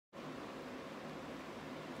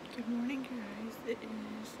Good morning, guys. It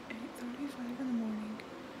is 8:35 in the morning.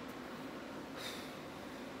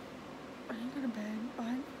 I didn't go to bed.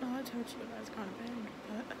 I told you I was going to bed,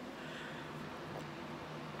 but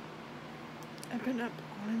I've been up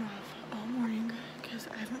on and off all morning because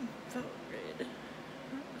I haven't felt good.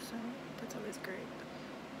 So that's always great.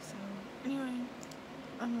 So anyway,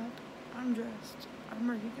 I'm up. I'm dressed. I'm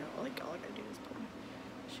ready to go. Like all I gotta do is put my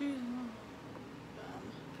shoes on.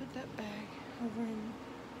 Put that bag over in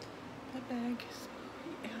that bag. So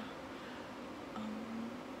yeah.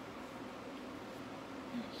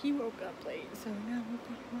 He woke up late, so now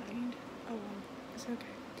we'll mind. Oh well, it's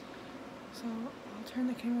okay. So I'll turn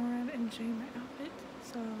the camera around and show you my outfit.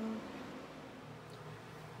 So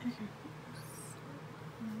okay,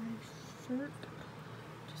 my shirt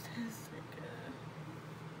just has like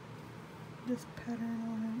this pattern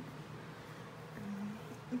on it.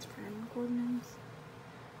 It's from Gordon's.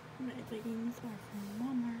 My leggings are from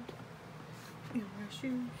Walmart. And my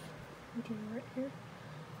shoes, which are right here,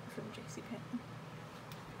 are from JCPenney.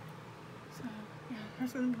 So yeah,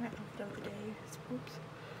 that's my outfit of the day. Oops.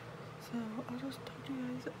 So I'll just talk to you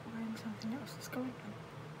guys when something else is going on.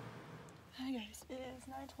 Hi guys, it is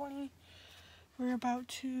 9:20. We're about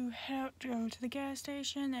to head out to go to the gas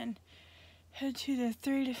station and head to the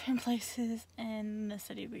 3 different places in the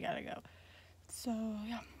city we gotta go. So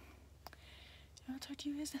yeah, I'll talk to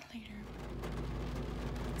you guys later.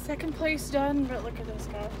 Second place done, but look at this,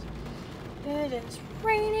 guys. It is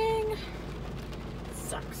raining. It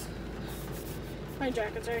sucks. My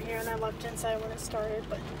jacket's right here and I left inside when it started,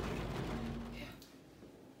 but yeah.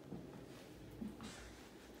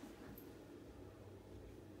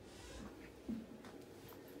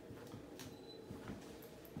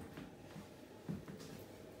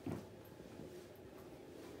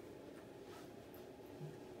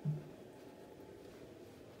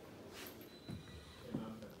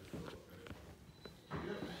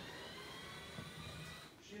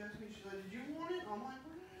 She asked me, she said, did you want it? I'm like,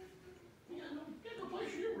 yeah, no, get the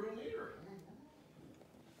place you room either.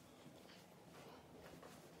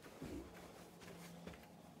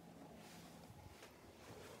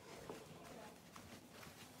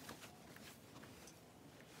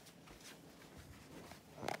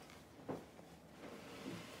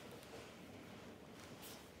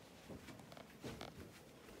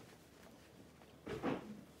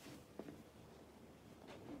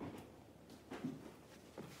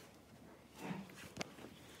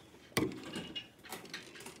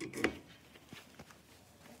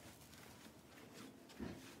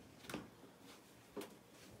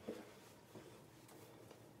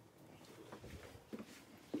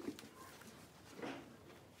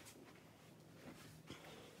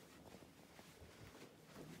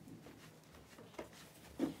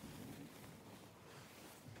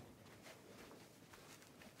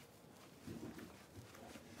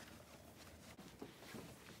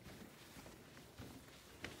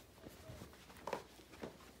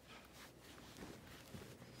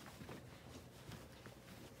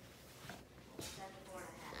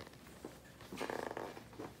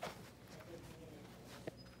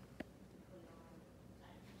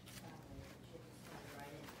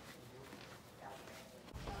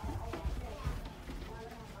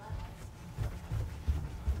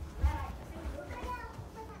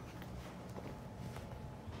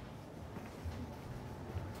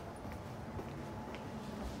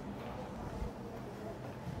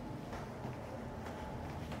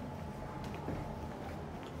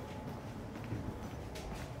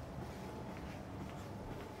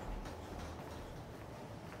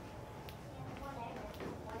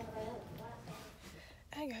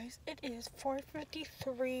 Hi guys, it is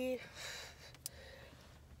 4:53.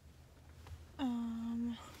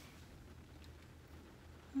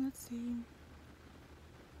 Let's see.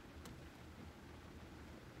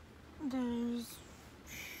 There's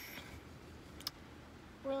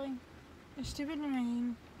really a stupid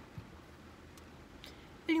rain.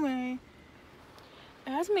 Anyway,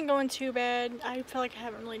 it hasn't been going too bad. I feel like I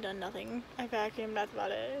haven't really done nothing. I vacuumed, that's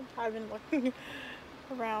about it. I've been looking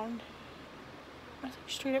around. It's like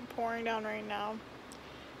straight up pouring down right now.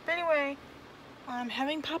 But anyway, I'm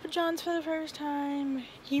having Papa John's for the first time.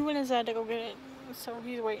 He went inside to go get it, so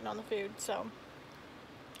he's waiting on the food, so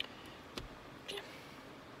yeah.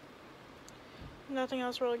 Nothing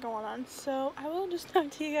else really going on, so I will just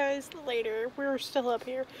talk to you guys later. We're still up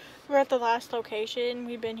here. We're at the last location.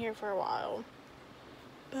 We've been here for a while.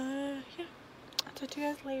 But yeah, I'll talk to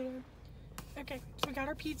you guys later. Okay, so we got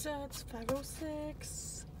our pizza. It's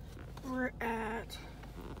 5:06. We're at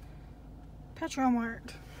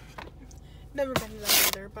Petromart. Never been to that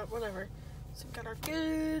either, but whatever. So we got our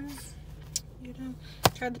goods. you know.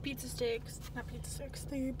 Tried the pizza sticks, not pizza sticks,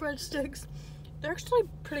 the breadsticks. They're actually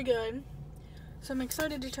pretty good. So I'm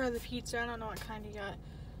excited to try the pizza. I don't know what kind you got.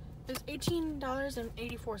 It's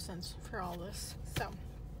 $18.84 for all this. So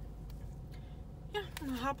yeah, I'm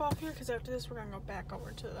gonna hop off here because after this we're gonna go back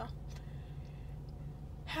over to the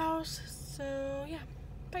house. So yeah,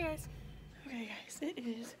 bye guys. Okay guys, it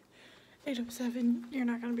is 8:07. You're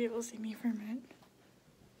not gonna be able to see me for a minute.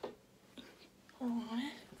 Hold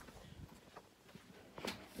on.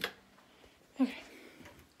 Okay.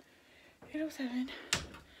 8:07.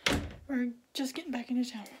 We're just getting back into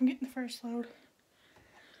town. I'm getting the first load.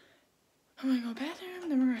 I'm gonna go bathroom,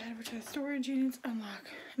 then we're gonna head over to the storage units,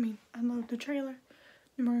 unload the trailer.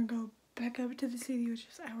 Then we're gonna go back up to the city, which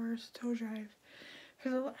is hours tow drive for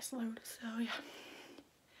the last load. So yeah,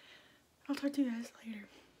 I'll talk to you guys later.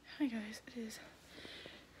 Hi guys, it is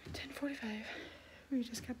 10:45. We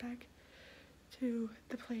just got back to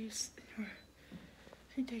the place. We're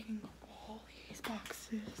taking all these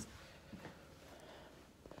boxes.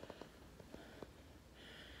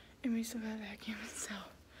 And we still got vacuum, so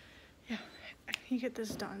yeah, I need to get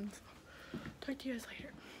this done. So talk to you guys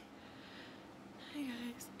later. Hey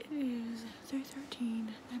guys, it is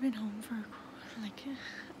 3:13. I've been home for like a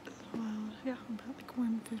little while. I got home about like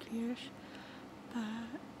 1:50ish.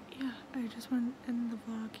 But yeah, I just want to end the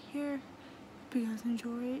vlog here. Hope you guys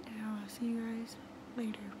enjoy, and I'll see you guys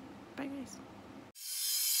later. Bye guys.